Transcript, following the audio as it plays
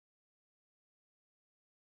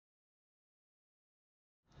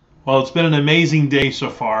Well, it's been an amazing day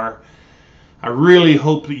so far. I really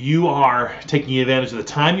hope that you are taking advantage of the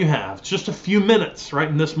time you have. It's just a few minutes right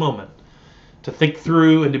in this moment to think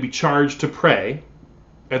through and to be charged to pray.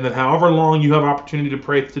 And then, however long you have opportunity to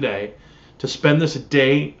pray today, to spend this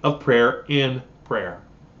day of prayer in prayer.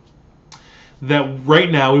 That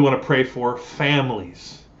right now we want to pray for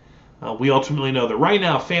families. We ultimately know that right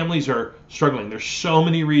now families are struggling. There's so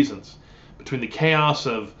many reasons between the chaos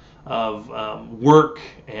of work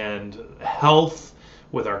and health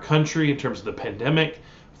with our country in terms of the pandemic,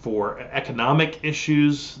 for economic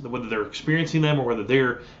issues, whether they're experiencing them or whether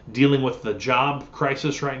they're dealing with the job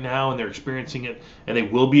crisis right now and they're experiencing it and they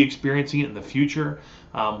will be experiencing it in the future.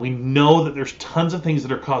 We know that there's tons of things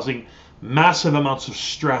that are causing massive amounts of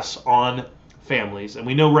stress on families. And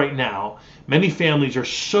we know right now many families are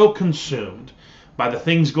so consumed by the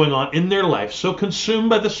things going on in their life, so consumed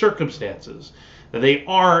by the circumstances, that they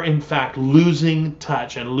are in fact losing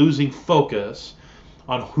touch and losing focus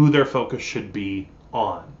on who their focus should be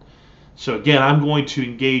on. So again, I'm going to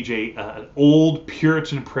engage an old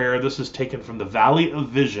Puritan prayer. This is taken from the Valley of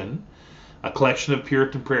Vision, a collection of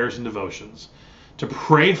Puritan prayers and devotions, to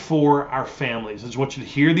pray for our families. I just want you to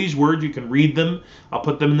hear these words. You can read them. I'll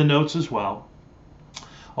put them in the notes as well.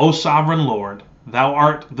 O sovereign Lord, thou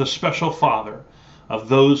art the special Father of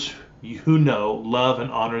those who know, love,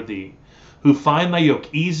 and honor thee, who find thy yoke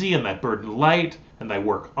easy and thy burden light, and thy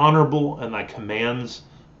work honorable, and thy commands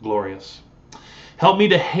glorious. Help me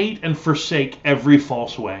to hate and forsake every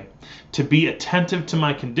false way, to be attentive to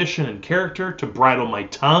my condition and character, to bridle my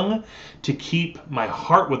tongue, to keep my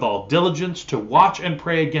heart with all diligence, to watch and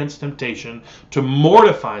pray against temptation, to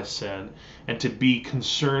mortify sin, and to be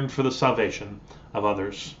concerned for the salvation of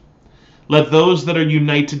others. Let those that are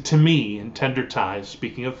united to me in tender ties,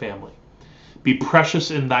 speaking of family, be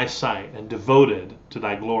precious in thy sight and devoted to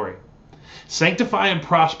thy glory. Sanctify and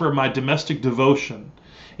prosper my domestic devotion,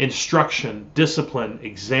 instruction, discipline,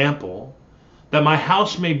 example, that my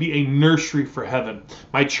house may be a nursery for heaven,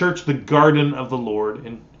 my church the garden of the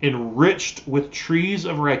Lord, enriched with trees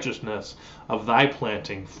of righteousness of thy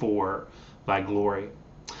planting for thy glory.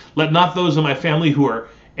 Let not those in my family who are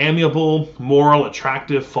amiable, moral,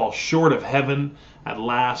 attractive fall short of heaven at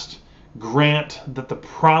last. Grant that the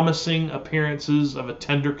promising appearances of a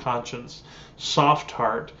tender conscience, soft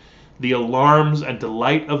heart, the alarms and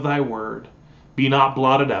delight of thy word be not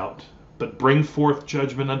blotted out, but bring forth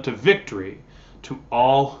judgment unto victory to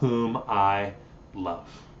all whom I love.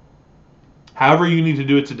 However you need to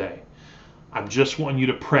do it today, I'm just wanting you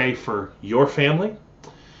to pray for your family,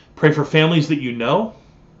 pray for families that you know,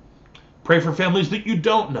 pray for families that you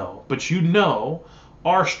don't know, but you know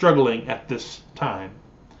are struggling at this time.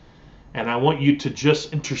 And I want you to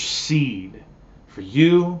just intercede for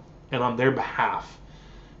you and on their behalf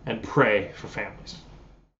and pray for families.